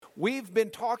We've been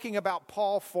talking about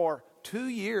Paul for 2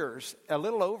 years, a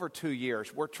little over 2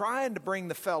 years. We're trying to bring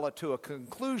the fella to a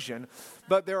conclusion,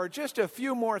 but there are just a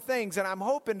few more things, and I'm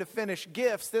hoping to finish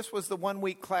gifts. This was the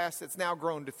 1-week class that's now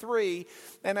grown to 3,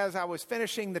 and as I was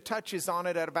finishing the touches on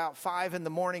it at about 5 in the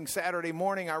morning, Saturday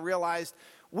morning, I realized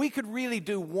we could really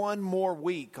do 1 more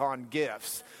week on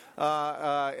gifts.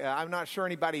 I'm not sure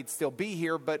anybody'd still be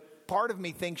here, but part of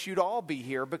me thinks you'd all be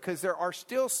here because there are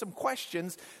still some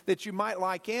questions that you might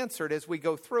like answered as we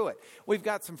go through it. We've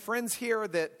got some friends here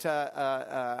that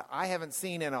I haven't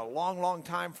seen in a long, long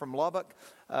time from Lubbock.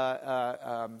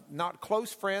 Not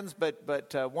close friends,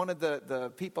 but one of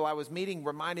the people I was meeting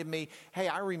reminded me, hey,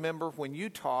 I remember when you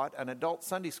taught an adult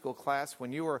Sunday school class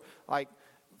when you were like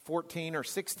 14 or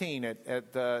 16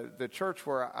 at the church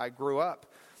where I grew up.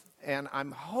 And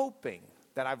I'm hoping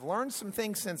that I've learned some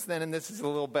things since then, and this is a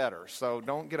little better. So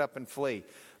don't get up and flee.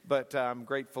 But I'm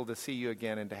grateful to see you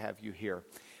again and to have you here.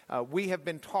 We have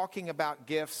been talking about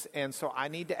gifts, and so I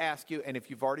need to ask you, and if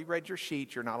you've already read your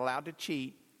sheet, you're not allowed to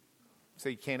cheat, so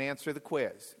you can't answer the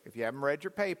quiz. If you haven't read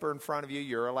your paper in front of you,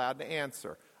 you're allowed to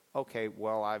answer. Okay,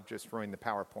 well, I've just ruined the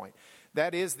PowerPoint.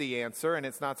 That is the answer, and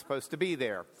it's not supposed to be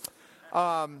there.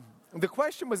 The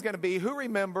question was going to be, who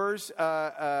remembers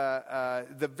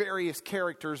the various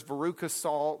characters, Veruca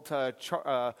Salt,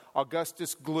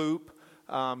 Augustus Gloop,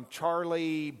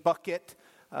 Charlie Bucket,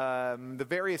 the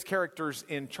various characters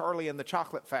in Charlie and the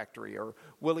Chocolate Factory, or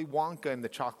Willy Wonka and the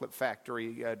Chocolate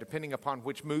Factory, depending upon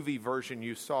which movie version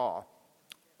you saw.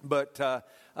 But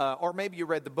or maybe you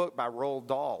read the book by Roald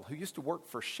Dahl, who used to work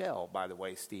for Shell, by the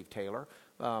way, Steve Taylor,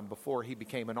 before he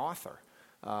became an author.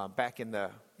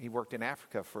 He worked in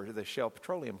Africa for the Shell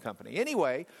Petroleum Company.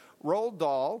 Anyway, Roald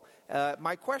Dahl,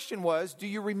 my question was, do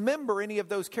you remember any of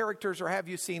those characters or have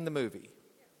you seen the movie?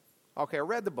 Okay, I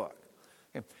read the book.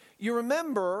 Okay. You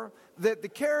remember that the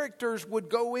characters would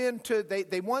go into,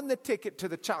 they won the ticket to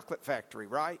the chocolate factory,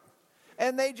 right?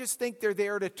 And they just think they're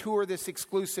there to tour this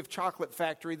exclusive chocolate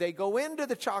factory. They go into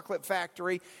the chocolate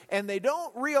factory and they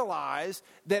don't realize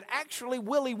that actually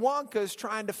Willy Wonka is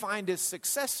trying to find his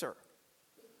successor.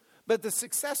 But the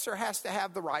successor has to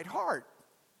have the right heart,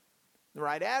 the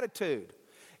right attitude.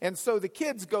 And so the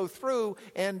kids go through,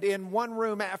 and in one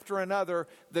room after another,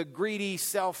 the greedy,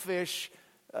 selfish,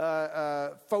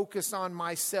 focus on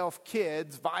myself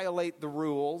kids violate the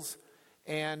rules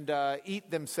and eat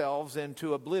themselves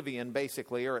into oblivion,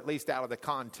 basically, or at least out of the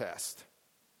contest.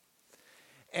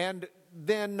 And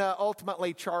then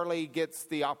ultimately Charlie gets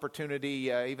the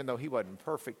opportunity, even though he wasn't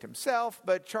perfect himself,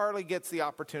 but Charlie gets the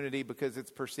opportunity because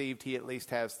it's perceived he at least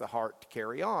has the heart to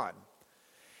carry on.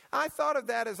 I thought of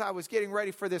that as I was getting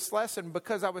ready for this lesson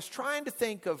because I was trying to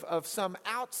think of some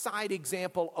outside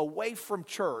example away from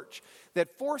church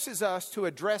that forces us to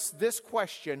address this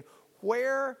question: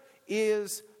 where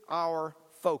is our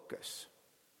focus?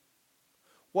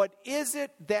 What is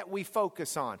it that we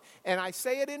focus on? And I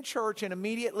say it in church, and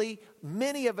immediately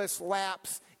many of us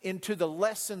lapse into the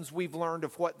lessons we've learned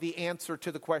of what the answer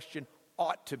to the question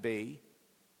ought to be,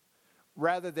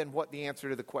 rather than what the answer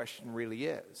to the question really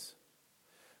is.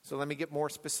 So let me get more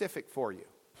specific for you.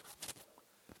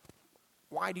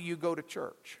 Why do you go to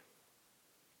church?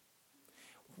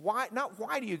 Not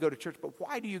why do you go to church, but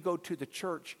why do you go to the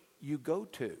church you go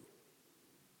to?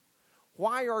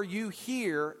 Why are you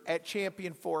here at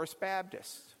Champion Forest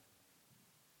Baptist?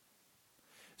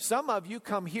 Some of you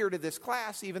come here to this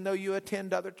class even though you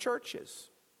attend other churches.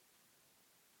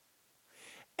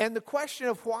 And the question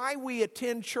of why we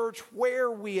attend church, where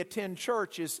we attend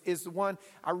church, is the one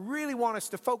I really want us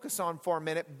to focus on for a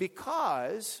minute,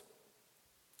 because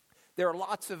there are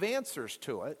lots of answers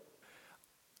to it.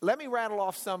 Let me rattle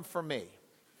off some for me.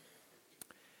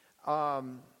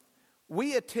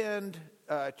 We attend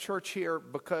church here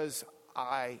because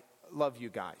I love you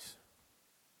guys.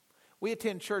 We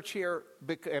attend church here,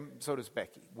 and so does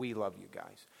Becky. We love you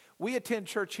guys. We attend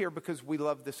church here because we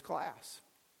love this class.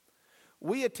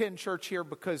 We attend church here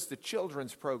because the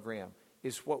children's program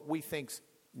is what we think's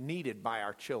needed by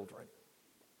our children.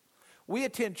 We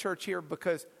attend church here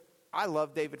because I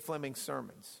love David Fleming's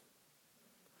sermons.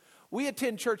 We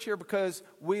attend church here because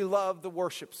we love the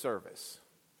worship service.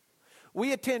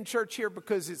 We attend church here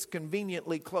because it's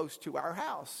conveniently close to our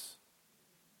house,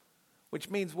 which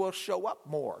means we'll show up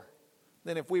more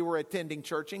than if we were attending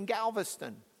church in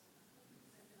Galveston.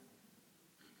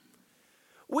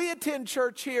 We attend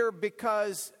church here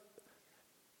because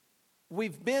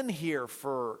we've been here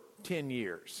for 10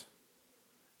 years.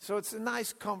 So it's a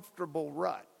nice, comfortable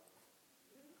rut.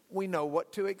 We know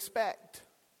what to expect.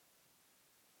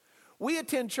 We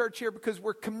attend church here because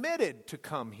we're committed to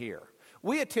come here.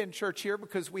 We attend church here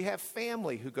because we have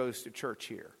family who goes to church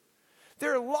here.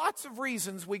 There are lots of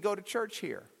reasons we go to church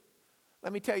here.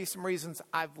 Let me tell you some reasons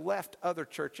I've left other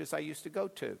churches I used to go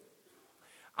to.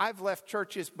 I've left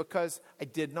churches because I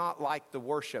did not like the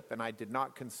worship and I did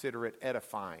not consider it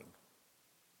edifying.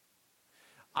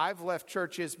 I've left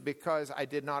churches because I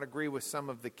did not agree with some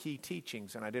of the key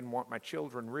teachings and I didn't want my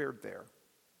children reared there.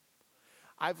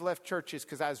 I've left churches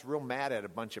because I was real mad at a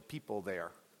bunch of people there.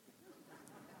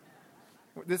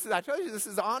 I told you this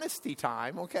is honesty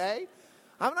time, okay?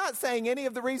 I'm not saying any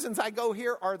of the reasons I go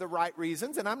here are the right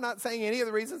reasons, and I'm not saying any of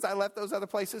the reasons I left those other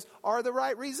places are the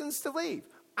right reasons to leave.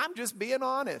 I'm just being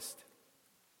honest.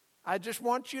 I just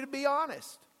want you to be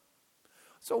honest.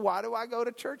 So why do I go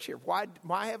to church here? Why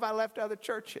have I left other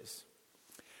churches?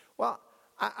 Well,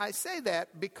 I say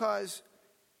that because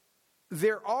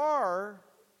there are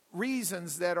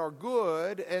reasons that are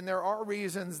good and there are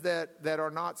reasons that are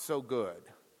not so good.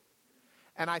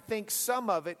 And I think some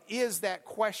of it is that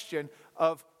question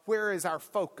of where is our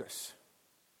focus?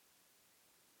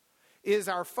 Is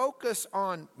our focus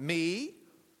on me?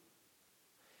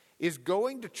 Is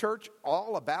going to church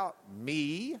all about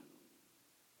me?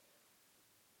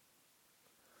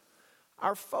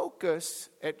 Our focus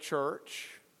at church,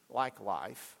 like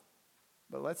life,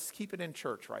 but let's keep it in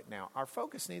church right now. Our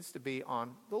focus needs to be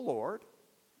on the Lord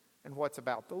and what's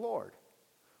about the Lord.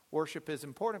 Worship is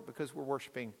important because we're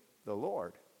worshiping the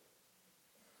Lord.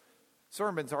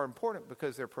 Sermons are important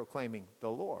because they're proclaiming the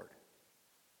Lord.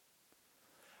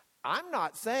 I'm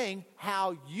not saying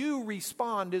how you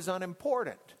respond is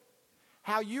unimportant.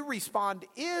 How you respond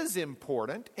is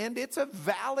important, and it's a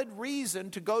valid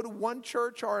reason to go to one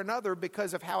church or another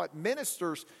because of how it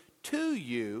ministers to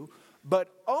you,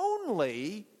 but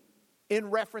only in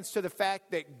reference to the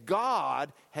fact that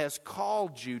God has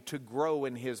called you to grow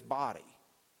in His body.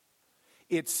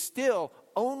 It's still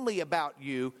only about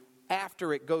you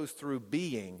after it goes through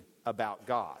being about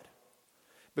God.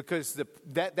 Because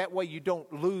that way you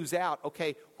don't lose out,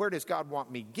 okay, where does God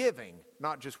want me giving,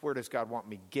 not just where does God want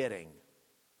me getting.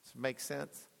 Does it make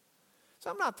sense? So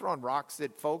I'm not throwing rocks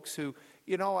at folks who,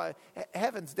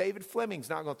 heavens, David Fleming's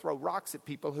not going to throw rocks at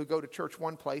people who go to church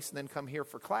one place and then come here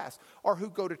for class, or who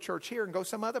go to church here and go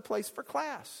some other place for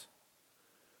class.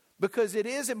 Because it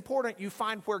is important you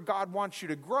find where God wants you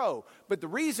to grow. But the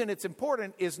reason it's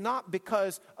important is not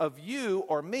because of you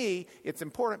or me. It's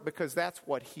important because that's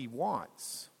what He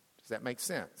wants. Does that make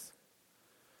sense?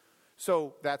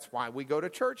 So that's why we go to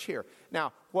church here.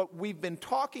 Now, what we've been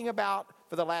talking about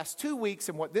for the last 2 weeks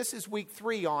and what this is week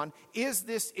 3 on is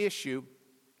this issue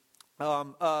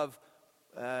of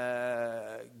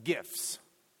gifts.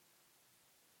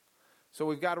 So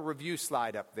we've got a review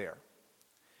slide up there.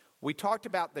 We talked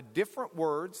about the different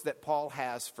words that Paul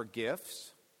has for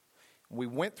gifts. We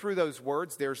went through those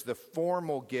words. There's the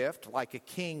formal gift, like a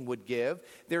king would give.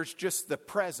 There's just the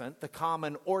present, the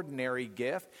common, ordinary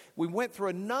gift. We went through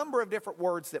a number of different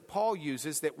words that Paul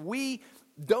uses that we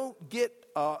don't get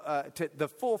to the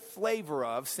full flavor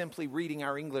of simply reading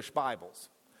our English Bibles.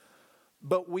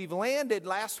 But we've landed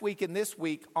last week and this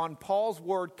week on Paul's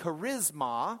word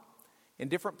charisma. In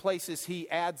different places he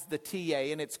adds the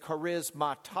TA and it's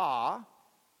charismata.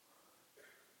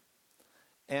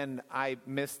 And I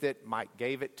missed it. Mike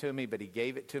gave it to me, but he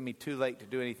gave it to me too late to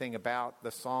do anything about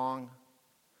the song.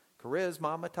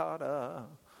 Charisma matata.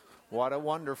 What a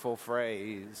wonderful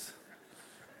phrase.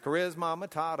 Charisma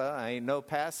matata ain't no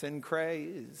passing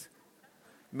craze.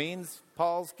 Means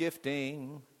Paul's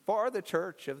gifting for the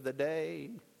church of the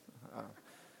day.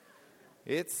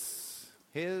 It's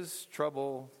his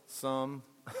troublesome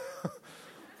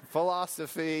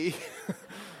philosophy.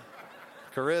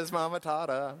 Charisma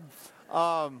matata.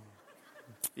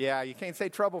 Yeah, you can't say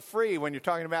trouble-free when you're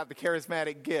talking about the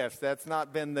charismatic gifts. That's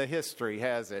not been the history,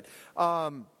 has it?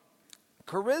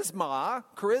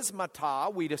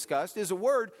 Charismata, we discussed, is a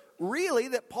word really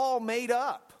that Paul made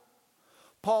up.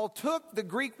 Paul took the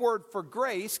Greek word for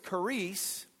grace,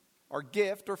 charis, or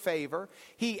gift or favor.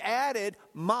 He added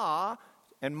ma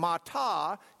and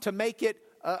mata to make it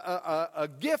a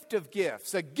gift of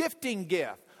gifts, a gifting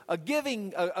gift.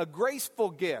 A graceful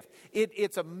gift.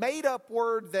 It's a made-up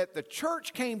word that the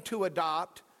church came to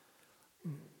adopt,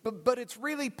 but it's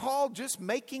really Paul just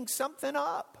making something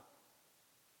up.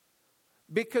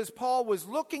 Because Paul was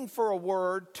looking for a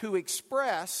word to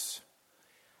express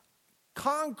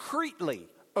concretely,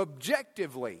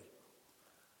 objectively,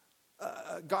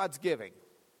 God's giving.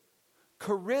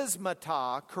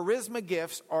 Charisma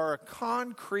gifts are a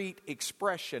concrete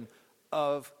expression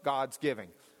of God's giving.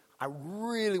 I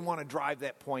really want to drive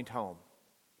that point home.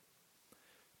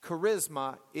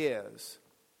 Charisma is,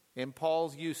 in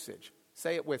Paul's usage,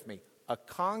 say it with me, a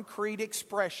concrete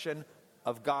expression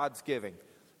of God's giving.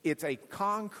 It's a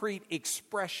concrete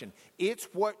expression. It's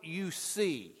what you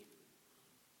see.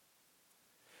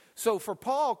 So for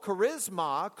Paul,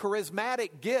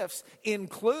 charismatic gifts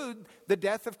include the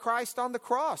death of Christ on the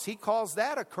cross. He calls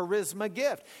that a charisma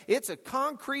gift. It's a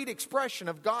concrete expression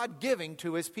of God giving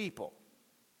to his people.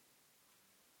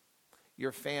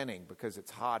 You're fanning because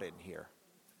it's hot in here.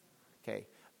 Okay,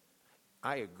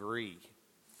 I agree.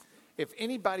 If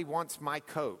anybody wants my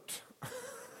coat,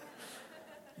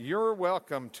 you're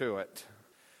welcome to it.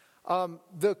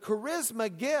 The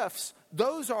charisma gifts,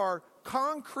 those are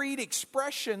concrete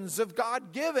expressions of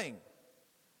God giving.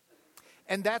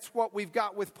 And that's what we've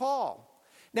got with Paul.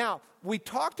 Now, we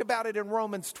talked about it in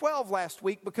Romans 12 last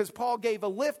week because Paul gave a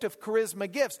list of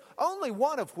charisma gifts, only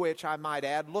one of which, I might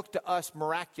add, looked to us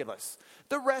miraculous.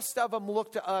 The rest of them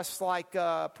looked to us like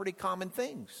pretty common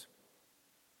things.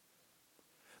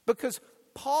 Because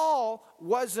Paul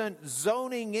wasn't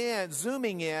zooming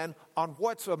in on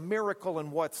what's a miracle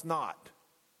and what's not.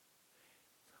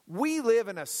 We live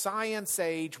in a science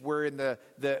age where in the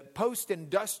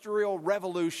post-industrial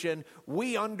revolution,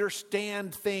 we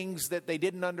understand things that they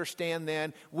didn't understand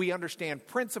then. We understand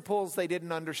principles they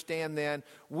didn't understand then.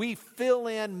 We fill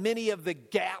in many of the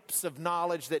gaps of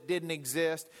knowledge that didn't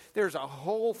exist. There's a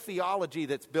whole theology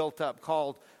that's built up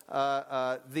called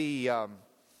the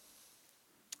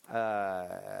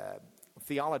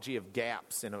theology of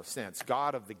gaps, in a sense,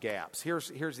 God of the gaps.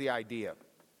 Here's the idea.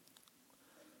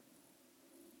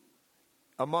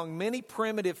 Among many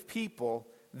primitive people,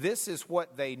 this is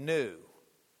what they knew.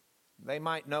 They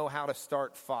might know how to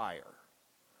start fire.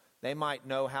 They might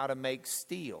know how to make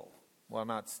steel. Well,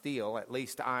 not steel, at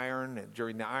least iron.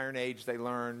 During the Iron Age, they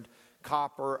learned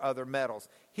copper, other metals.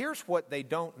 Here's what they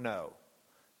don't know.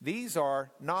 These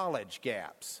are knowledge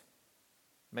gaps.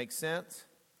 Make sense?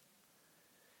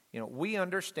 We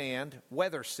understand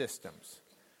weather systems.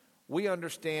 We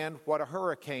understand what a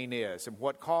hurricane is and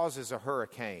what causes a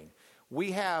hurricane.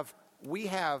 We have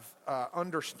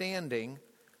understanding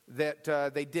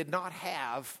that they did not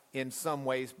have in some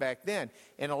ways back then.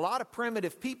 And a lot of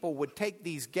primitive people would take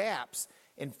these gaps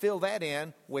and fill that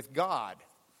in with God.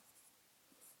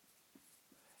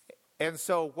 And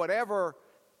so whatever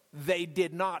they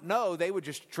did not know, they would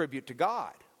just attribute to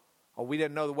God. Oh, we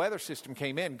didn't know the weather system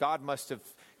came in. God must have,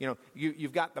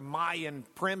 you've got the Mayan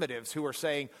primitives who are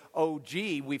saying, oh,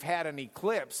 gee, we've had an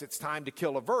eclipse. It's time to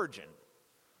kill a virgin.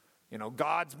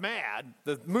 God's mad,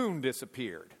 the moon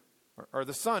disappeared, or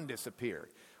the sun disappeared.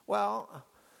 Well,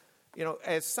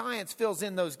 as science fills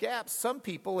in those gaps, some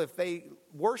people, if they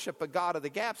worship a God of the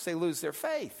gaps, they lose their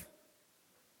faith.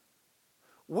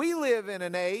 We live in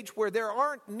an age where there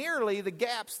aren't nearly the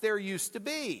gaps there used to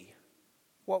be.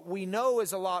 What we know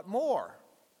is a lot more.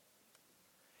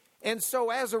 And so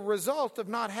as a result of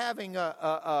not having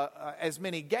as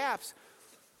many gaps,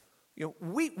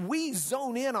 we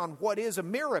zone in on what is a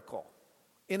miracle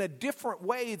in a different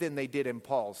way than they did in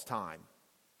Paul's time.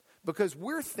 Because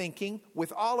we're thinking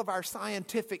with all of our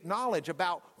scientific knowledge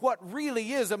about what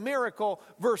really is a miracle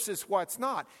versus what's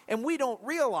not. And we don't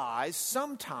realize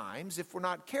sometimes, if we're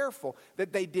not careful,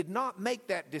 that they did not make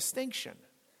that distinction.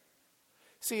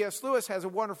 C.S. Lewis has a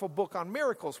wonderful book on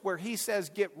miracles where he says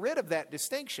get rid of that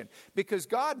distinction. Because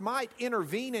God might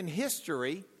intervene in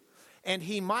history and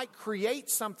he might create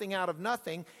something out of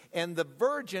nothing, and the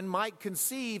virgin might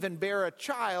conceive and bear a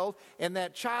child, and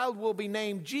that child will be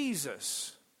named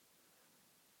Jesus.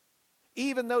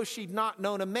 Even though she'd not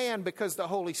known a man, because the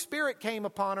Holy Spirit came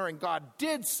upon her and God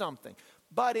did something.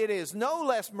 But it is no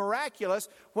less miraculous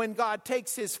when God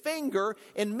takes his finger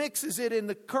and mixes it in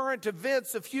the current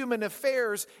events of human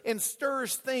affairs and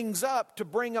stirs things up to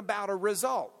bring about a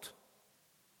result.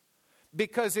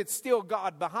 Because it's still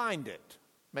God behind it.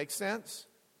 Make sense?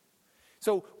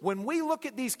 So when we look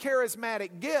at these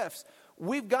charismatic gifts,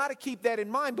 we've got to keep that in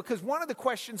mind, because one of the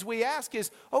questions we ask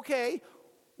is, okay,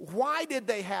 why did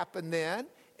they happen then?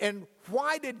 And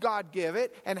why did God give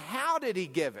it? And how did he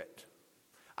give it?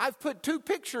 I've put two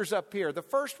pictures up here. The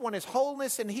first one is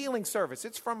wholeness and healing service.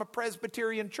 It's from a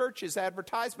Presbyterian church's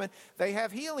advertisement. They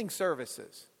have healing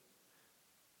services.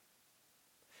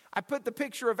 I put the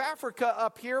picture of Africa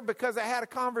up here because I had a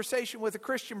conversation with a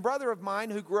Christian brother of mine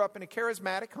who grew up in a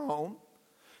charismatic home,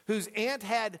 whose aunt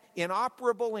had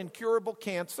inoperable, incurable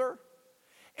cancer,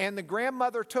 and the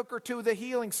grandmother took her to the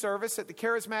healing service at the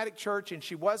charismatic church, and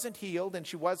she wasn't healed,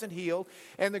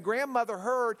 and the grandmother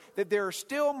heard that there are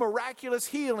still miraculous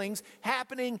healings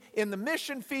happening in the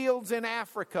mission fields in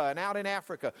Africa and out in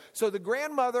Africa. So the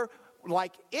grandmother,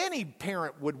 like any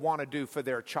parent would want to do for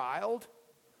their child,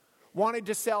 wanted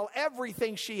to sell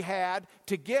everything she had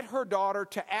to get her daughter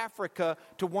to Africa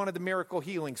to one of the miracle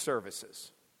healing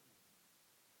services.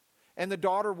 And the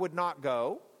daughter would not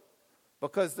go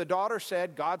because the daughter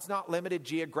said, God's not limited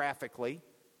geographically.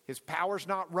 His power's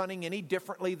not running any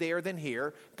differently there than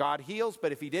here. God heals,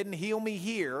 but if he didn't heal me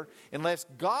here, unless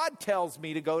God tells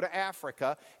me to go to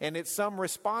Africa and it's some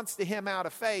response to him out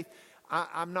of faith,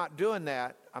 I'm not doing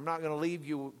that. I'm not going to leave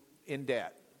you in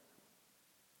debt.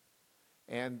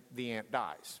 And the aunt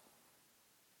dies.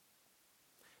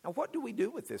 Now, what do we do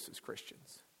with this as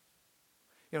Christians?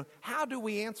 How do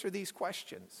we answer these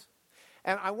questions?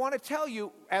 And I want to tell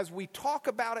you, as we talk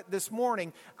about it this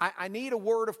morning, I need a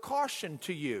word of caution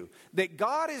to you that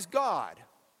God is God.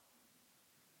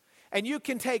 And you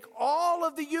can take all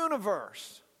of the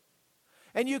universe,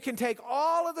 and you can take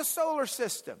all of the solar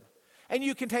system, and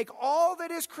you can take all that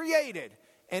is created,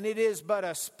 and it is but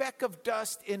a speck of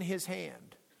dust in his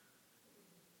hand.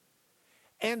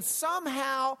 And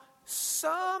somehow,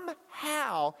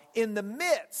 in the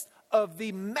midst of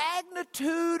the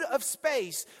magnitude of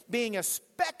space being a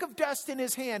speck of dust in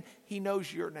his hand, he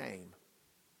knows your name.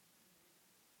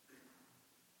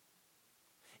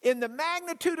 In the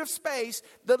magnitude of space,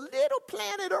 the little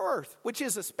planet Earth, which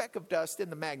is a speck of dust in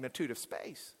the magnitude of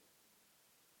space.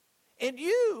 And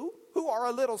you, who are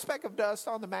a little speck of dust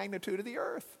on the magnitude of the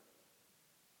earth.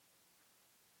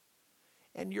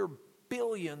 And your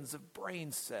billions of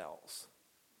brain cells.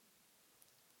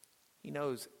 He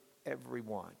knows every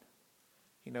one.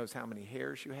 He knows how many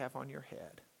hairs you have on your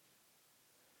head.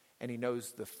 And he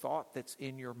knows the thought that's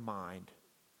in your mind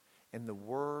and the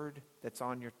word that's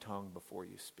on your tongue before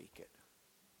you speak it.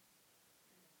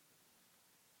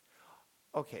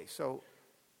 Okay, so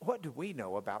what do we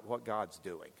know about what God's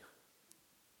doing?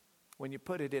 When you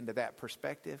put it into that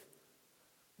perspective,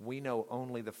 we know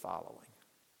only the following.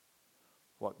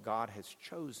 What God has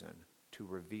chosen to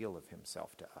reveal of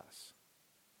himself to us.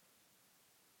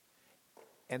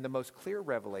 And the most clear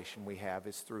revelation we have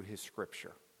is through his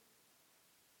Scripture.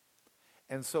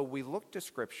 And so we look to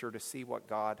Scripture to see what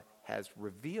God has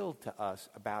revealed to us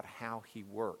about how he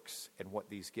works and what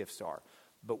these gifts are.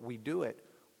 But we do it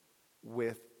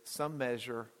with some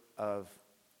measure of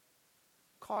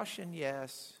caution,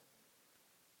 yes,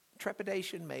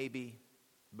 trepidation maybe,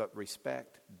 but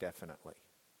respect definitely.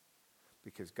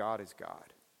 Because God is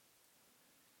God.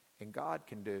 And God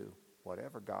can do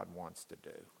whatever God wants to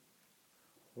do.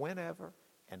 Whenever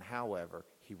and however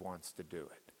he wants to do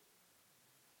it.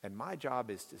 And my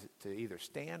job is to either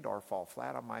stand or fall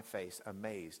flat on my face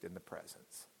amazed in the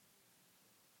presence.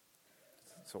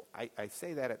 So I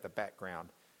say that at the background.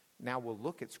 Now we'll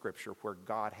look at Scripture where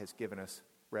God has given us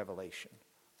revelation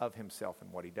of himself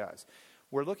and what he does.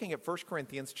 We're looking at 1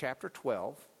 Corinthians chapter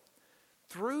 12.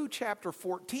 Through chapter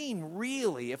 14,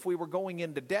 really, if we were going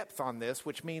into depth on this,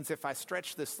 which means if I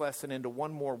stretch this lesson into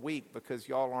one more week because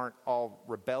y'all aren't all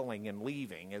rebelling and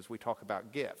leaving as we talk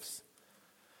about gifts.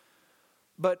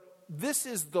 But this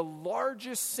is the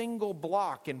largest single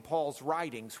block in Paul's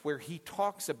writings where he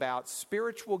talks about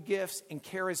spiritual gifts and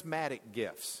charismatic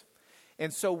gifts.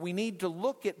 And so we need to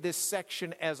look at this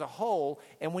section as a whole,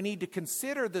 and we need to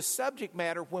consider the subject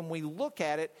matter when we look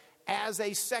at it as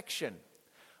a section.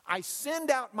 I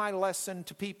send out my lesson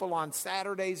to people on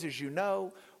Saturdays, as you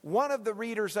know. One of the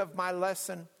readers of my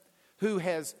lesson, who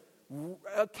has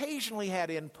occasionally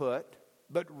had input,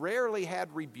 but rarely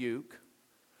had rebuke,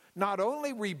 not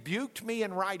only rebuked me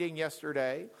in writing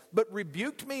yesterday, but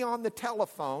rebuked me on the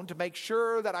telephone to make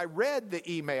sure that I read the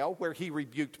email where he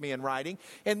rebuked me in writing,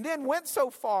 and then went so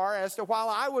far as to, while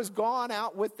I was gone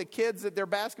out with the kids at their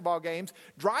basketball games,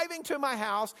 driving to my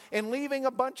house and leaving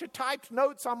a bunch of typed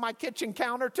notes on my kitchen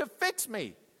counter to fix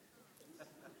me.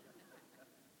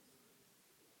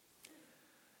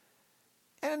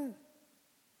 And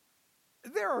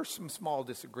there are some small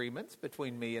disagreements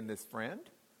between me and this friend,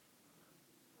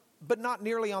 but not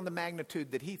nearly on the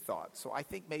magnitude that he thought. So I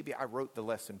think maybe I wrote the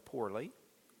lesson poorly.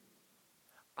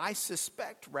 I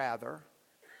suspect, rather,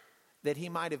 that he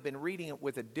might have been reading it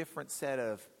with a different set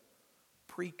of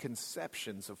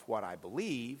preconceptions of what I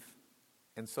believe,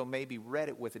 and so maybe read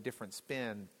it with a different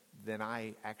spin than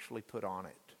I actually put on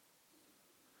it.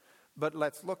 But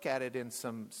let's look at it in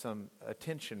some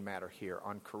attention matter here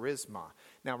on charisma.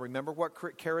 Now remember what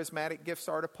charismatic gifts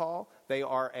are to Paul? They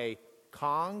are a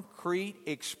concrete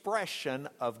expression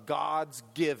of God's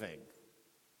giving.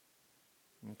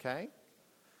 Okay?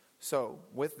 So,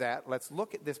 with that, let's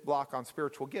look at this block on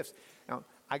spiritual gifts. Now,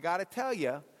 I got to tell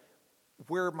you,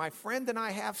 where my friend and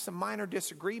I have some minor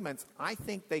disagreements, I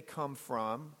think they come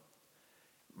from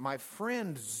my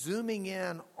friend zooming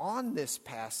in on this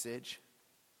passage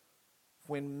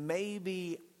when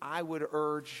maybe I would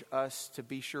urge us to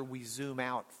be sure we zoom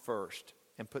out first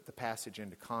and put the passage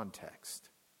into context.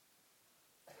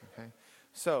 Okay?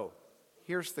 So,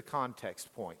 here's the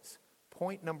context points.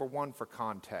 Point number one for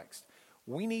context.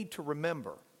 We need to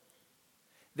remember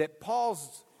that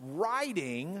Paul's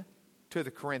writing to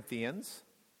the Corinthians,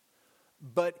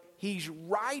 but he's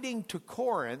writing to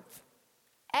Corinth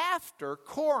after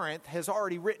Corinth has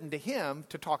already written to him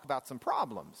to talk about some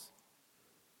problems.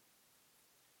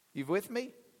 You with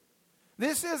me?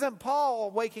 This isn't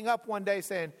Paul waking up one day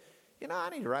saying, I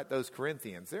need to write those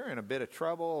Corinthians. They're in a bit of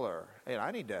trouble, or hey,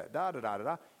 I need to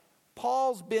da-da-da-da-da.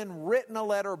 Paul's been written a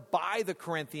letter by the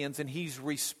Corinthians, and he's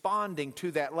responding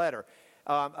to that letter.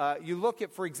 You look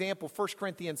at, for example, 1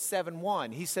 Corinthians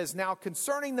 7:1. He says, now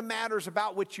concerning the matters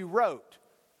about which you wrote,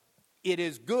 it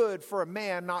is good for a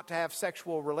man not to have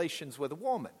sexual relations with a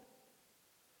woman.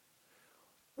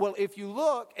 Well, if you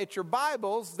look at your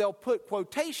Bibles, they'll put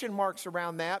quotation marks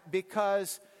around that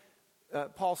because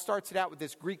Paul starts it out with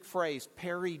this Greek phrase,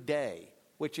 peride,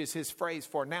 which is his phrase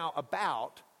for now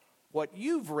about what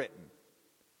you've written.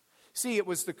 See, it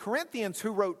was the Corinthians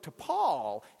who wrote to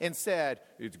Paul and said,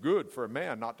 it's good for a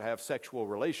man not to have sexual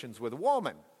relations with a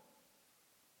woman.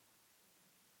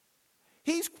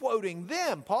 He's quoting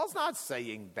them. Paul's not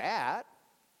saying that.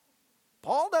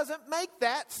 Paul doesn't make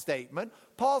that statement.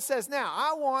 Paul says, now,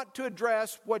 I want to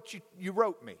address what you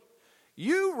wrote me.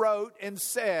 You wrote and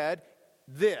said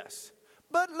this,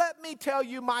 but let me tell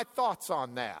you my thoughts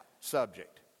on that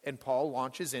subject. And Paul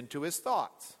launches into his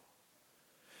thoughts.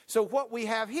 So what we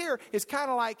have here is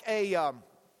kind of like a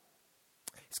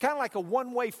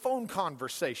one-way phone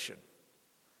conversation.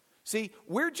 See,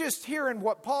 we're just hearing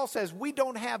what Paul says. We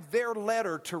don't have their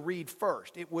letter to read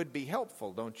first. It would be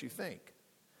helpful, don't you think?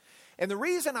 And the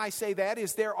reason I say that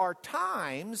is there are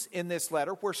times in this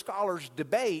letter where scholars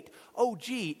debate,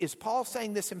 is Paul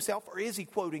saying this himself or is he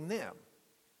quoting them?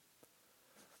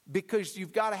 Because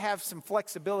you've got to have some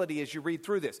flexibility as you read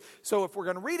through this. So if we're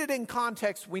going to read it in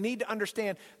context, we need to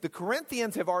understand the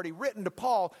Corinthians have already written to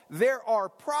Paul. There are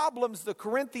problems the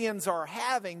Corinthians are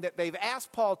having that they've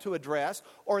asked Paul to address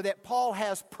or that Paul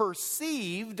has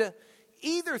perceived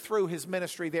either through his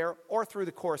ministry there or through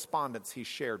the correspondence he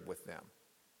shared with them.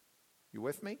 You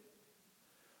with me?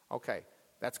 Okay,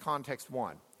 that's context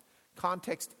one.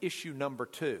 Context issue number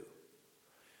two.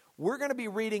 We're going to be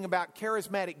reading about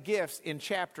charismatic gifts in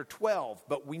chapter 12,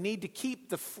 but we need to keep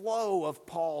the flow of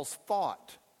Paul's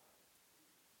thought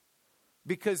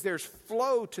because there's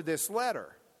flow to this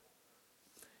letter.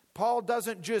 Paul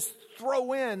doesn't just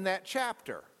throw in that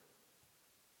chapter.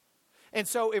 And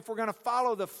so if we're going to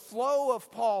follow the flow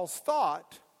of Paul's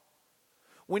thought,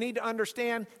 we need to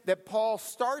understand that Paul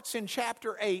starts in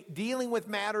chapter 8 dealing with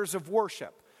matters of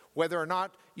worship. Whether or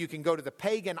not you can go to the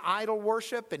pagan idol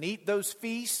worship and eat those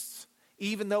feasts,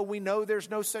 even though we know there's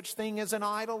no such thing as an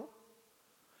idol.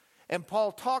 And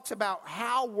Paul talks about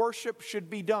how worship should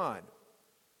be done.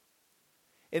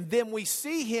 And then we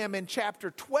see him in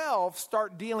chapter 12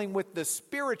 start dealing with the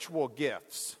spiritual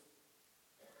gifts.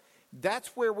 That's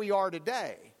where we are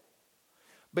today.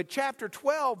 But chapter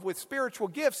 12 with spiritual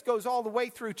gifts goes all the way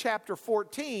through chapter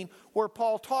 14, where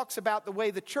Paul talks about the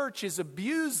way the church is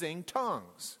abusing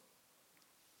tongues.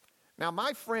 Now,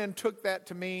 my friend took that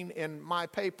to mean in my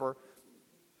paper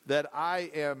that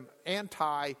I am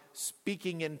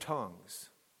anti-speaking in tongues.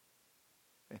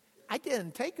 I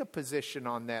didn't take a position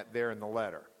on that there in the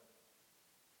letter.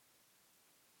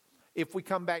 If we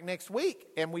come back next week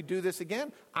and we do this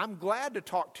again, I'm glad to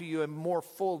talk to you in more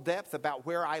full depth about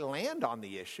where I land on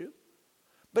the issue.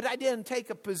 But I didn't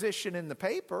take a position in the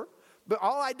paper. But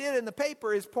all I did in the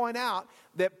paper is point out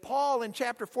that Paul in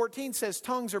chapter 14 says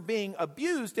tongues are being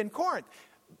abused in Corinth.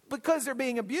 Because they're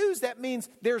being abused, that means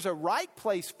there's a right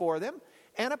place for them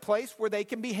and a place where they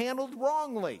can be handled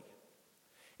wrongly.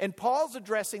 And Paul's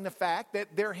addressing the fact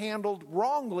that they're handled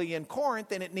wrongly in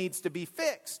Corinth and it needs to be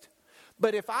fixed.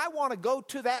 But if I want to go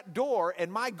to that door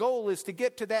and my goal is to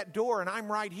get to that door and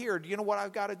I'm right here, do you know what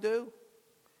I've got to do?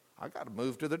 I've got to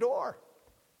move to the door.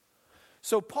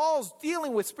 So Paul's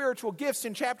dealing with spiritual gifts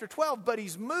in chapter 12, but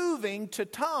he's moving to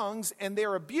tongues and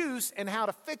their abuse and how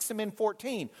to fix them in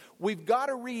 14. We've got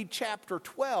to read chapter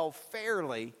 12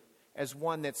 fairly as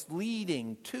one that's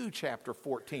leading to chapter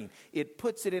 14. It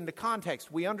puts it into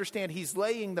context. We understand he's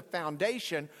laying the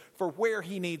foundation for where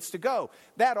he needs to go.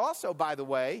 That also, by the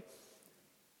way,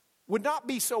 would not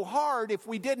be so hard if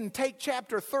we didn't take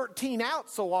chapter 13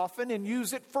 out so often and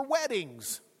use it for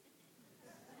weddings.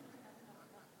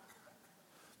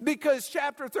 Because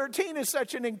chapter 13 is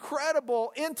such an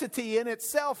incredible entity in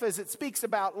itself as it speaks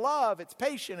about love. It's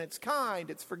patient, it's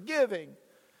kind, it's forgiving.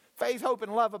 Faith, hope,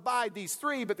 and love abide, these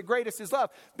three, but the greatest is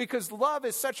love. Because love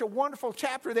is such a wonderful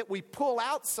chapter that we pull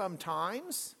out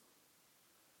sometimes.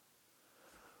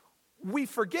 we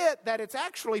forget that it's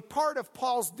actually part of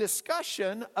Paul's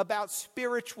discussion about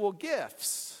spiritual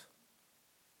gifts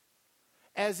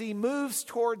as he moves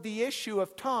toward the issue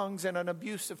of tongues and an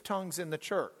abuse of tongues in the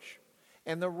church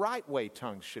and the right way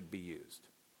tongues should be used.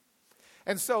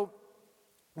 And so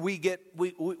we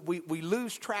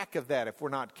lose track of that if we're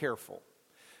not careful.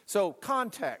 So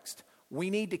context, we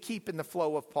need to keep in the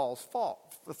flow of Paul's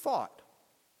thought.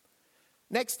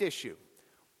 Next issue,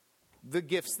 the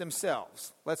gifts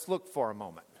themselves. Let's look for a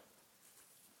moment.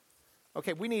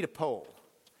 Okay, we need a poll.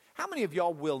 How many of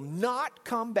y'all will not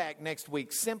come back next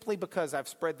week simply because I've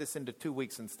spread this into 2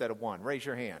 weeks instead of one? Raise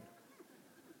your hand.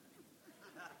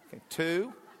 Okay,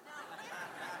 2.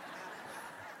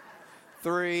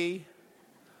 3.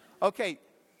 Okay,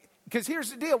 because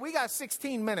here's the deal. We got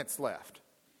 16 minutes left.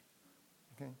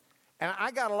 Okay, and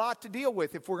I got a lot to deal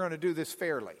with if we're going to do this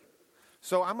fairly.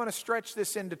 So I'm going to stretch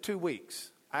this into 2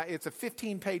 weeks. It's a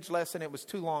 15-page lesson. It was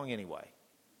too long anyway.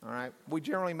 All right? We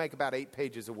generally make about 8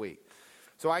 pages a week.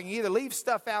 So I can either leave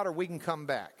stuff out or we can come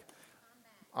back.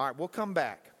 All right, we'll come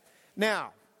back.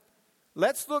 Now,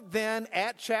 let's look then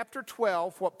at chapter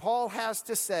 12, what Paul has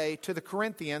to say to the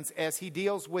Corinthians as he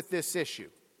deals with this issue.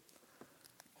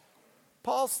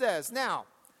 Paul says, now,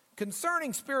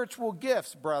 concerning spiritual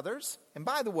gifts, brothers, and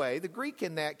by the way, the Greek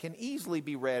in that can easily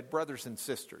be read brothers and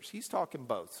sisters. He's talking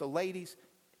both. So ladies,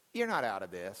 you're not out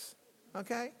of this,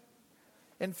 okay?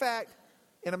 In fact,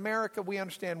 in America, we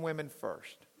understand women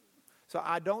first. So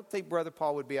I don't think Brother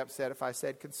Paul would be upset if I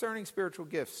said, concerning spiritual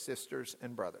gifts, sisters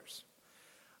and brothers,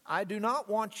 I do not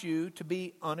want you to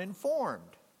be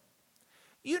uninformed.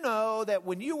 You know that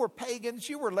when you were pagans,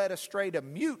 you were led astray to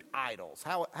mute idols,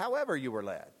 however you were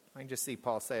led. I can just see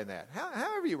Paul saying that.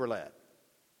 However you were led.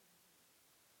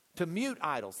 To mute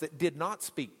idols that did not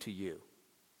speak to you.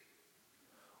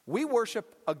 We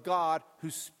worship a God who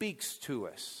speaks to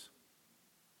us.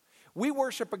 We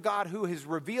worship a God who has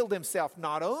revealed himself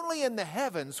not only in the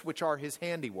heavens, which are his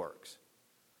handiworks,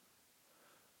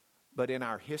 but in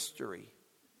our history,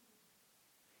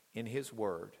 in his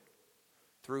word,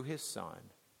 through his Son,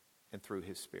 and through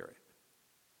his Spirit.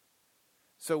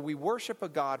 So we worship a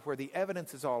God where the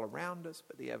evidence is all around us,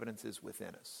 but the evidence is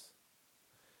within us.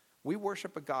 We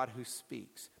worship a God who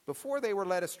speaks. Before they were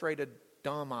led astray to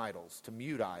dumb idols, to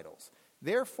mute idols.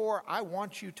 Therefore, I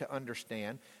want you to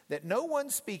understand that no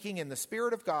one speaking in the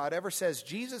Spirit of God ever says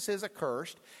Jesus is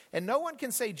accursed, and no one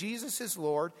can say Jesus is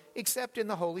Lord except in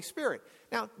the Holy Spirit.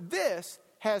 Now, this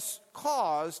has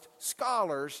caused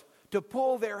scholars to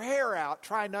pull their hair out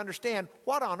trying to understand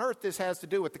what on earth this has to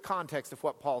do with the context of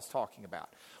what Paul's talking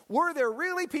about. Were there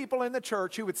really people in the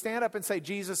church who would stand up and say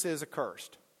Jesus is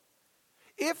accursed?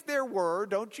 If there were,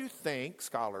 don't you think,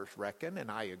 scholars reckon, and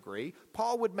I agree,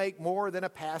 Paul would make more than a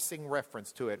passing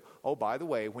reference to it. Oh, by the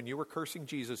way, when you were cursing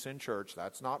Jesus in church,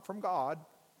 that's not from God.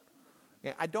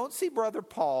 Yeah, I don't see Brother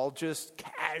Paul just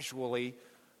casually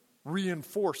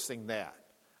reinforcing that.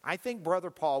 I think Brother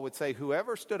Paul would say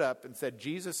whoever stood up and said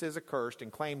Jesus is accursed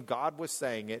and claimed God was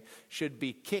saying it should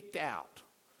be kicked out.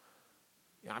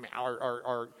 I mean,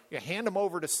 or hand him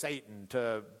over to Satan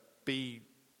to be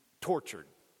tortured.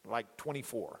 Like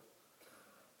 24.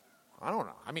 I don't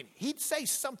know. I mean, he'd say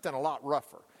something a lot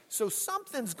rougher. So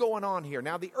something's going on here.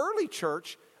 Now, the early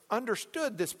church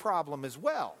understood this problem as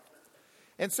well.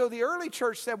 And so the early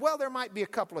church said, well, there might be a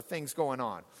couple of things going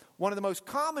on. One of the most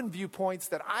common viewpoints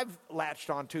that I've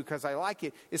latched onto because I like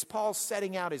it is Paul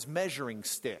setting out his measuring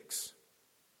sticks.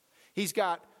 He's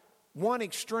got one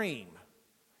extreme.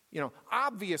 You know,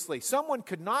 obviously, someone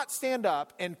could not stand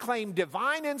up and claim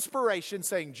divine inspiration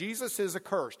saying Jesus is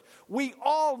accursed. We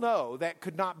all know that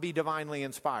could not be divinely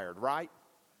inspired, right?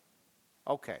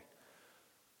 Okay.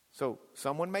 So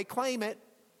someone may claim it,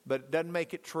 but it doesn't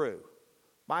make it true.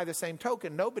 By the same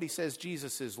token, nobody says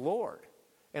Jesus is Lord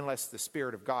unless the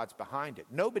Spirit of God's behind it.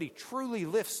 Nobody truly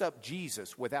lifts up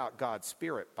Jesus without God's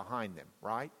Spirit behind them,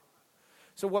 right?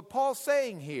 So what Paul's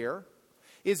saying here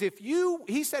is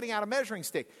he's setting out a measuring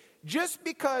stick. Just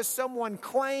because someone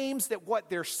claims that what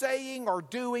they're saying or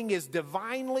doing is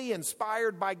divinely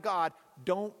inspired by God,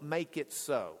 don't make it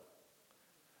so.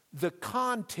 The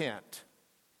content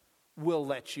will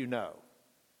let you know.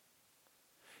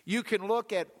 You can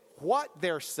look at what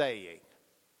they're saying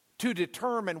to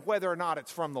determine whether or not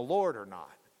it's from the Lord or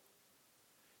not.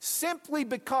 Simply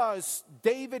because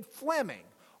David Fleming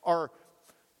or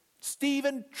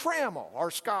Stephen Trammell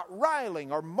or Scott Reiling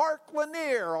or Mark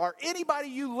Lanier or anybody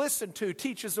you listen to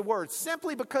teaches the word,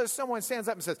 simply because someone stands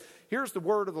up and says, here's the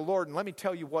word of the Lord and let me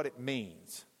tell you what it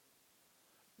means,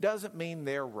 doesn't mean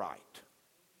they're right.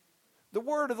 The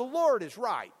word of the Lord is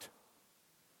right.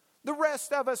 The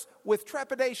rest of us, with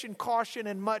trepidation, caution,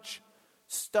 and much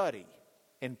study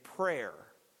and prayer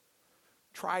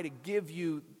try to give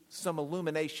you some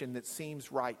illumination that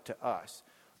seems right to us.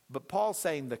 But Paul's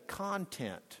saying the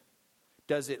content,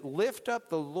 does it lift up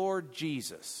the Lord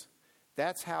Jesus?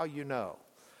 That's how you know.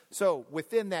 So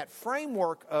within that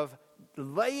framework of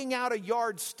laying out a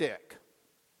yardstick,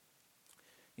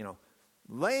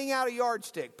 laying out a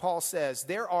yardstick, Paul says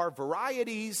there are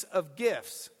varieties of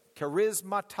gifts,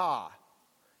 charismata.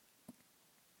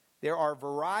 There are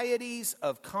varieties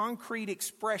of concrete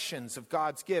expressions of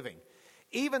God's giving,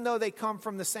 even though they come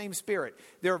from the same Spirit.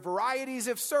 There are varieties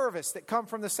of service that come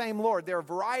from the same Lord. There are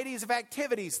varieties of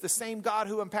activities, the same God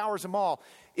who empowers them all.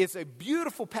 It's a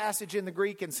beautiful passage in the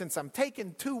Greek, and since I'm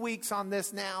taking 2 weeks on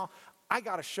this now, I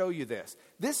got to show you this.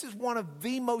 This is one of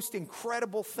the most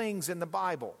incredible things in the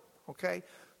Bible, okay?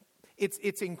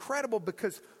 It's incredible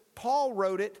because Paul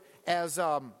wrote it as,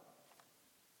 well,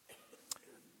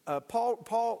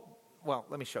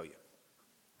 let me show you.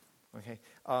 Okay,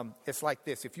 it's like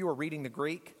this. If you were reading the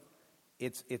Greek,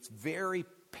 it's very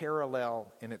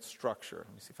parallel in its structure.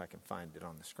 Let me see if I can find it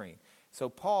on the screen. So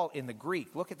Paul, in the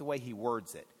Greek, look at the way he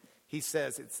words it. He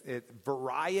says it's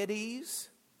varieties,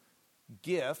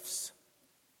 gifts,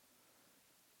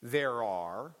 there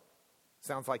are.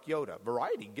 Sounds like Yoda.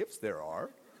 Variety gifts there are.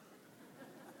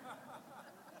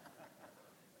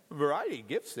 Variety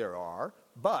gifts there are,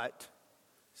 but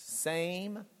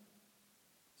same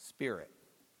Spirit.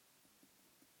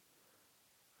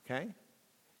 Okay?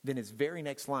 Then his very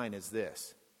next line is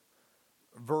this.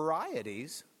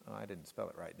 Varieties, I didn't spell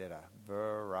it right, did I?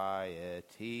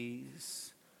 Varieties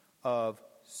of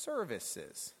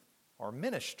services or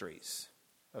ministries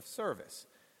of service.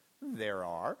 There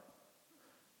are,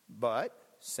 but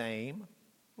same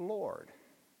Lord.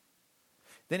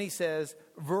 Then he says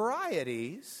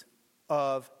varieties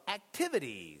of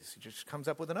activities. He just comes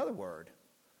up with another word.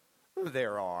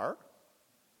 There are,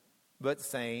 but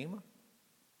same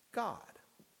God.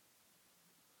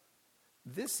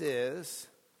 This is,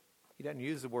 he doesn't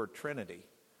use the word Trinity,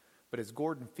 but as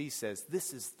Gordon Fee says,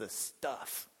 this is the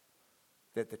stuff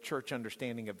that the church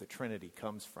understanding of the Trinity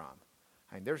comes from.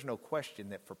 I mean, there's no question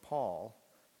that for Paul,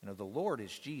 the Lord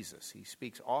is Jesus. He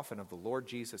speaks often of the Lord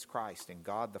Jesus Christ and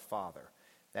God the Father.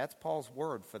 That's Paul's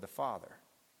word for the Father.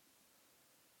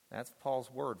 That's Paul's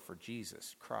word for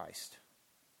Jesus Christ.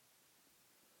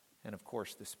 And of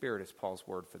course, the Spirit is Paul's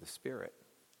word for the Spirit.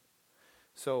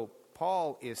 So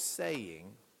Paul is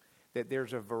saying that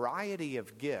there's a variety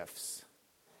of gifts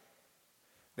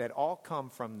that all come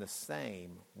from the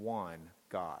same one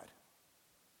God,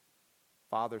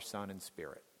 Father, Son, and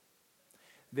Spirit.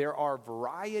 There are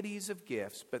varieties of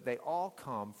gifts, but they all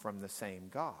come from the same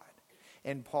God.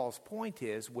 And Paul's point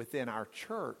is, within our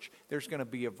church, there's going to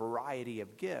be a variety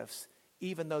of gifts,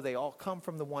 even though they all come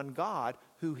from the one God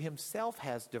who himself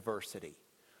has diversity.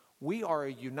 We are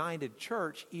a united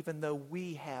church, even though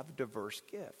we have diverse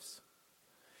gifts.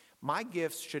 My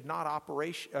gifts should not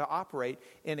operate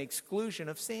in exclusion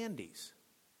of Sandy's.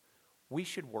 We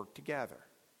should work together.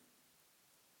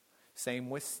 Same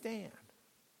with Stan.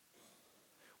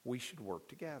 We should work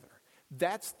together.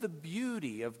 That's the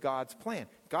beauty of God's plan.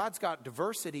 God's got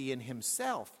diversity in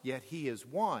himself, yet he is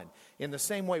one. In the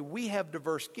same way, we have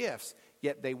diverse gifts,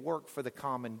 yet they work for the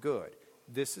common good.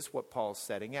 This is what Paul's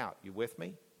setting out. You with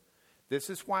me? This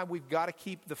is why we've got to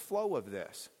keep the flow of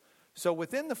this. So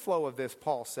within the flow of this,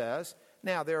 Paul says,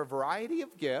 now there are a variety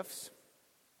of gifts,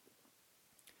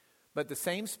 but the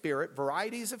same Spirit,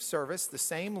 varieties of service, the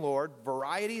same Lord,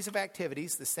 varieties of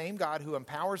activities, the same God who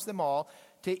empowers them all.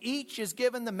 To each is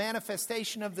given the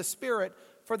manifestation of the Spirit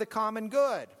for the common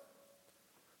good.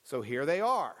 So here they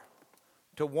are.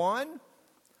 To one,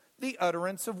 the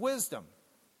utterance of wisdom.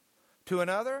 To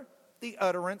another, the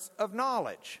utterance of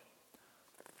knowledge.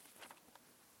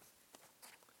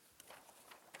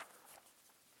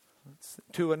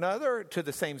 To another, to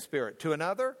the same Spirit. To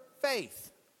another,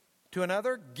 faith. To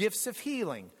another, gifts of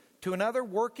healing. To another,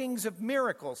 workings of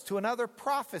miracles. To another,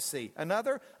 prophecy.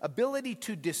 Another, ability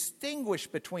to distinguish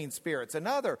between spirits.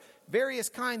 Another, various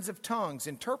kinds of tongues,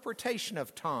 interpretation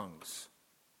of tongues.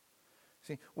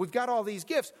 See, we've got all these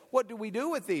gifts. What do we do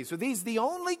with these? Are these the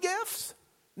only gifts?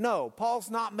 No,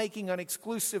 Paul's not making an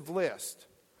exclusive list.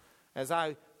 As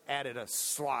I added a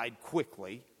slide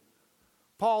quickly,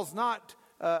 Paul's not,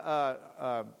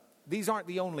 these aren't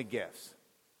the only gifts.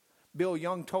 Bill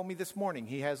Young told me this morning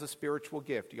he has a spiritual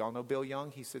gift. You all know Bill Young?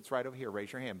 He sits right over here.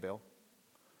 Raise your hand, Bill.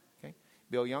 Okay.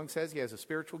 Bill Young says he has a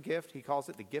spiritual gift. He calls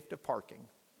it the gift of parking.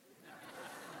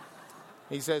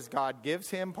 He says God gives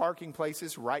him parking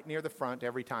places right near the front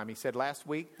every time. He said last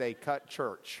week they cut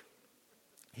church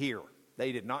here.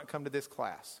 They did not come to this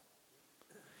class.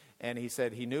 And he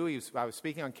said he knew I was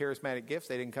speaking on charismatic gifts.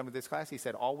 They didn't come to this class. He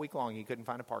said all week long he couldn't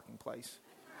find a parking place.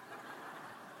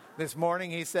 This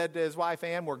morning he said to his wife,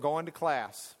 Ann, we're going to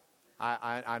class.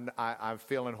 I'm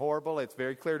feeling horrible. It's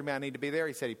very clear to me I need to be there.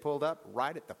 He said he pulled up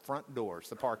right at the front doors,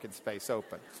 the parking space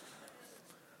open.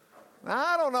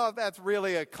 I don't know if that's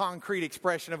really a concrete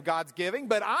expression of God's giving,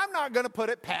 but I'm not going to put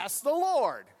it past the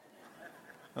Lord.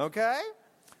 Okay?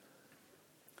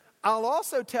 I'll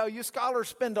also tell you, scholars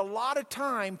spend a lot of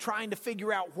time trying to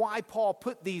figure out why Paul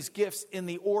put these gifts in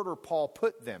the order Paul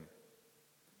put them.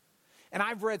 And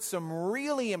I've read some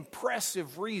really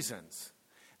impressive reasons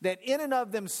that in and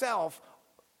of themselves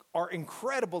are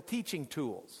incredible teaching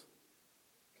tools.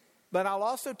 But I'll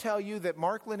also tell you that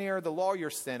Mark Lanier, the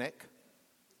lawyer cynic,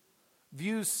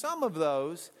 views some of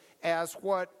those as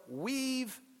where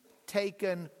we've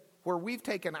taken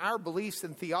our beliefs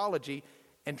in theology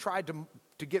and tried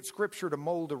to get Scripture to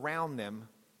mold around them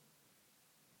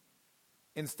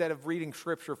instead of reading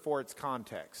Scripture for its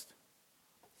context.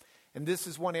 And this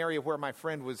is one area where my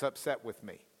friend was upset with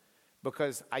me,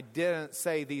 because I didn't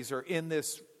say these are in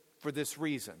this for this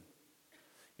reason.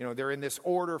 They're in this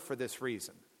order for this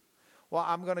reason. Well,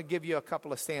 I'm going to give you a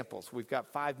couple of samples. We've got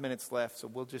 5 minutes left, so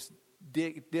we'll just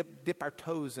dip our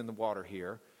toes in the water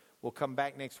here. We'll come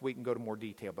back next week and go to more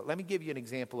detail. But let me give you an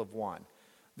example of one.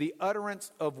 The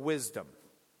utterance of wisdom.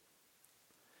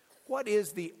 What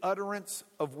is the utterance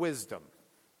of wisdom?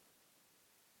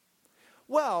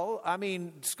 Well,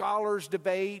 scholars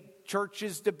debate,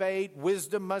 churches debate,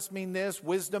 wisdom must mean this,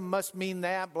 wisdom must mean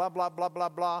that, blah, blah, blah, blah,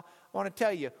 blah. I want to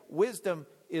tell you, wisdom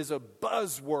is a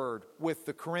buzzword with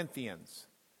the Corinthians.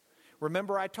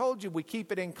 Remember, I told you we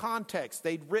keep it in context.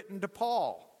 They'd written to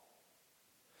Paul.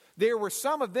 There were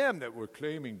some of them that were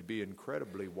claiming to be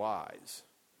incredibly wise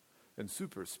and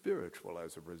super spiritual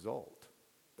as a result.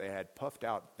 They had puffed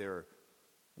out their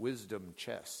wisdom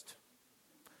chest.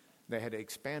 They had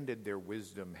expanded their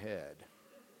wisdom head.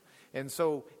 And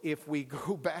so if we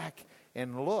go back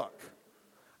and look,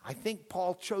 I think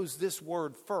Paul chose this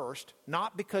word first,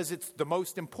 not because it's the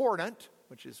most important,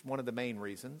 which is one of the main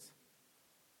reasons,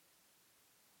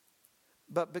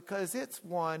 but because it's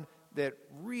one that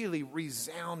really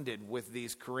resounded with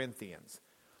these Corinthians.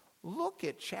 Look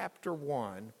at chapter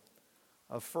 1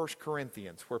 of 1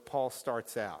 Corinthians, where Paul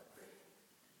starts out.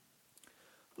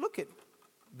 Look at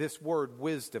this word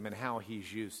wisdom and how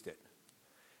he's used it.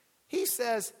 He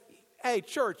says, hey,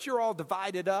 church, you're all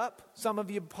divided up. Some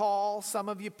of you Paul, some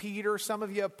of you Peter, some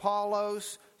of you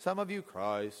Apollos, some of you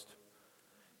Christ.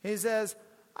 He says,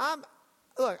 I'm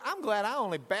glad I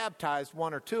only baptized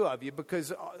one or two of you,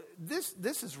 because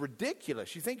this is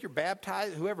ridiculous. You think you're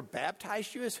baptized, whoever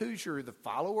baptized you is who you're the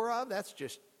follower of? That's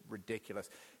just ridiculous.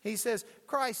 He says,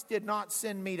 Christ did not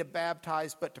send me to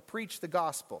baptize, but to preach the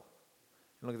gospel.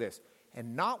 And look at this.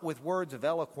 And not with words of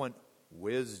eloquent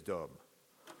wisdom.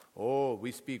 Oh,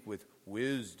 we speak with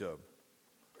wisdom.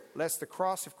 Lest the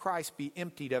cross of Christ be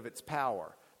emptied of its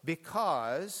power.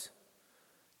 Because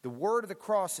the word of the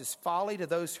cross is folly to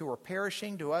those who are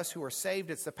perishing. To us who are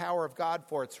saved, it's the power of God.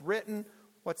 For it's written,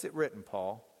 what's it written,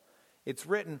 Paul? It's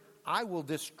written, I will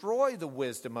destroy the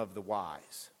wisdom of the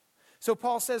wise. So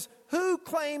Paul says, who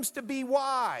claims to be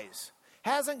wise?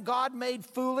 Hasn't God made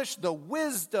foolish the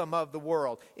wisdom of the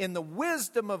world? In the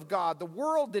wisdom of God, the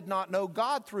world did not know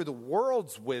God through the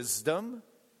world's wisdom.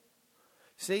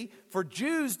 See, for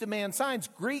Jews demand signs,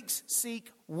 Greeks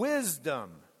seek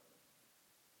wisdom.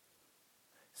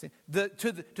 See,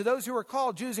 to those who are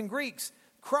called Jews and Greeks,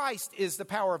 Christ is the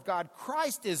power of God.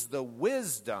 Christ is the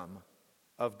wisdom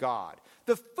of God.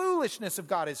 The foolishness of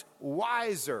God is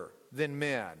wiser than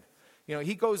men.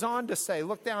 He goes on to say,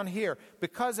 look down here,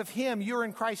 because of him, you're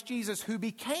in Christ Jesus, who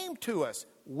became to us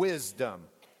wisdom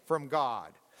from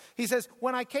God. He says,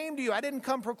 when I came to you, I didn't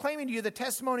come proclaiming to you the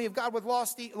testimony of God with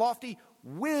lofty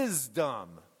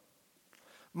wisdom.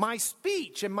 My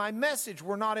speech and my message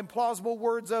were not implausible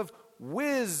words of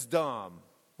wisdom.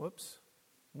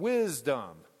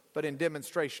 Wisdom, but in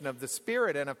demonstration of the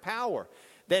Spirit and of power,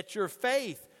 that your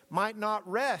faith might not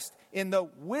rest in the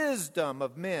wisdom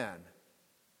of men,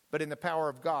 but in the power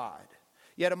of God.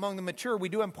 Yet among the mature we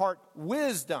do impart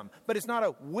wisdom, but it's not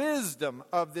a wisdom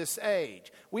of this age.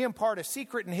 We impart a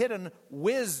secret and hidden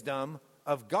wisdom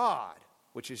of God,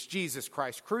 which is Jesus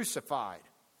Christ crucified.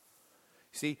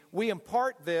 See, we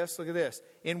impart this, look at this,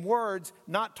 in words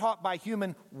not taught by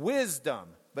human wisdom,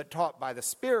 but taught by the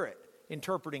Spirit,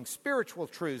 interpreting spiritual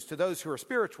truths to those who are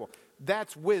spiritual.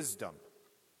 That's wisdom.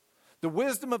 The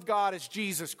wisdom of God is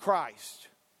Jesus Christ.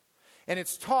 And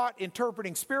it's taught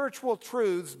interpreting spiritual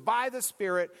truths by the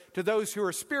Spirit to those who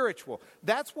are spiritual.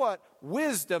 That's what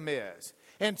wisdom is.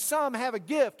 And some have a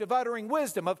gift of uttering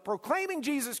wisdom, of proclaiming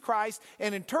Jesus Christ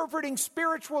and interpreting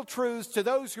spiritual truths to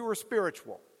those who are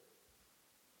spiritual.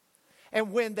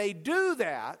 And when they do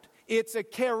that, it's a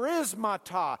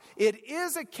charismata. It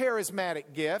is a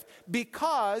charismatic gift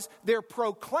because they're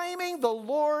proclaiming the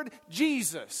Lord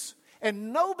Jesus.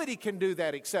 And nobody can do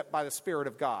that except by the Spirit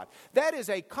of God. That is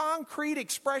a concrete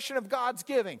expression of God's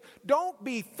giving. Don't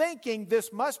be thinking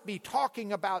this must be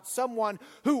talking about someone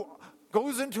who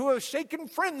goes into a shaken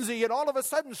frenzy and all of a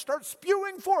sudden starts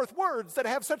spewing forth words that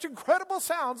have such incredible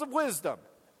sounds of wisdom.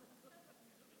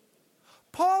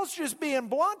 Paul's just being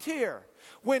blunt here.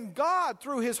 When God,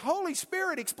 through His Holy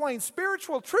Spirit, explains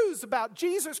spiritual truths about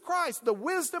Jesus Christ, the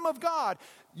wisdom of God,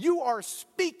 you are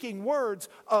speaking words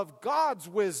of God's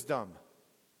wisdom.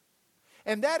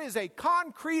 And that is a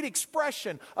concrete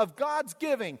expression of God's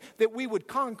giving, that we would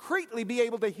concretely be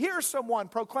able to hear someone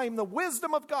proclaim the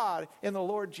wisdom of God in the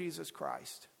Lord Jesus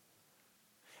Christ.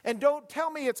 And don't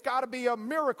tell me it's got to be a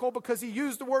miracle because he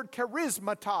used the word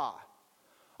charismata.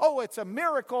 Oh, it's a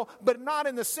miracle, but not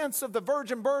in the sense of the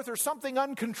virgin birth or something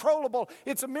uncontrollable.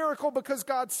 It's a miracle because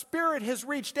God's Spirit has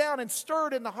reached down and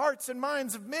stirred in the hearts and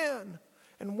minds of men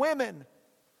and women.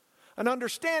 An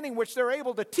understanding which they're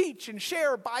able to teach and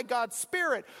share by God's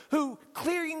Spirit, who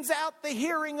cleans out the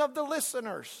hearing of the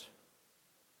listeners.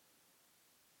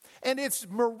 And it's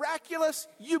miraculous,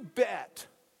 you bet.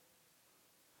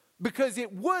 Because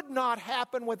it would not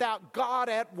happen without God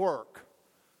at work.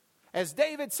 As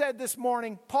David said this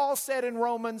morning, Paul said in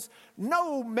Romans,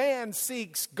 no man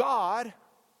seeks God,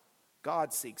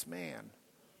 God seeks man.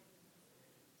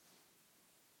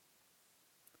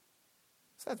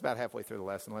 So that's about halfway through the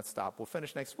lesson. Let's stop. We'll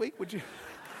finish next week. Would you?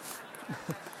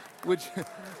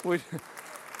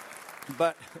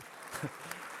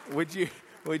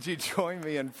 Would you join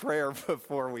me in prayer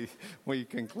before we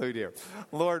conclude here?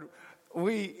 Lord,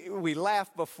 we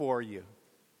laugh before you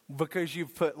because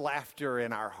you've put laughter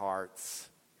in our hearts.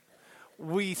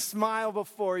 We smile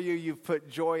before you. You've put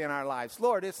joy in our lives.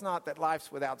 Lord, it's not that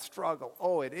life's without struggle.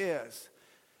 Oh, it is.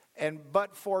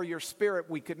 But for your Spirit,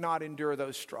 we could not endure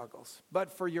those struggles.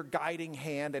 But for your guiding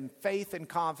hand and faith and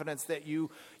confidence that you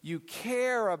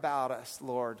care about us,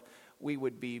 Lord, we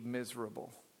would be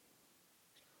miserable.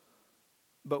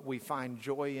 But we find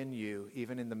joy in you,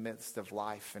 even in the midst of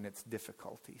life and its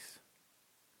difficulties.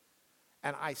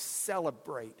 And I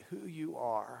celebrate who you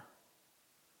are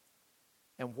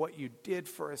and what you did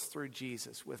for us through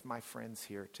Jesus with my friends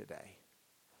here today.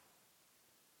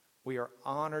 We are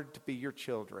honored to be your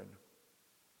children.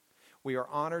 We are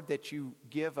honored that you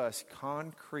give us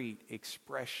concrete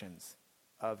expressions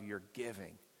of your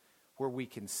giving, where we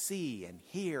can see and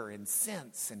hear and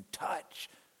sense and touch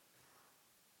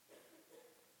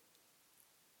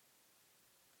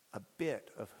a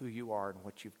bit of who you are and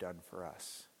what you've done for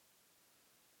us.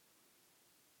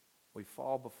 We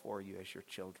fall before you as your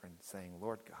children, saying,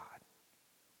 Lord God,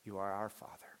 you are our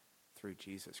Father. Through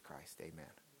Jesus Christ,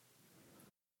 amen.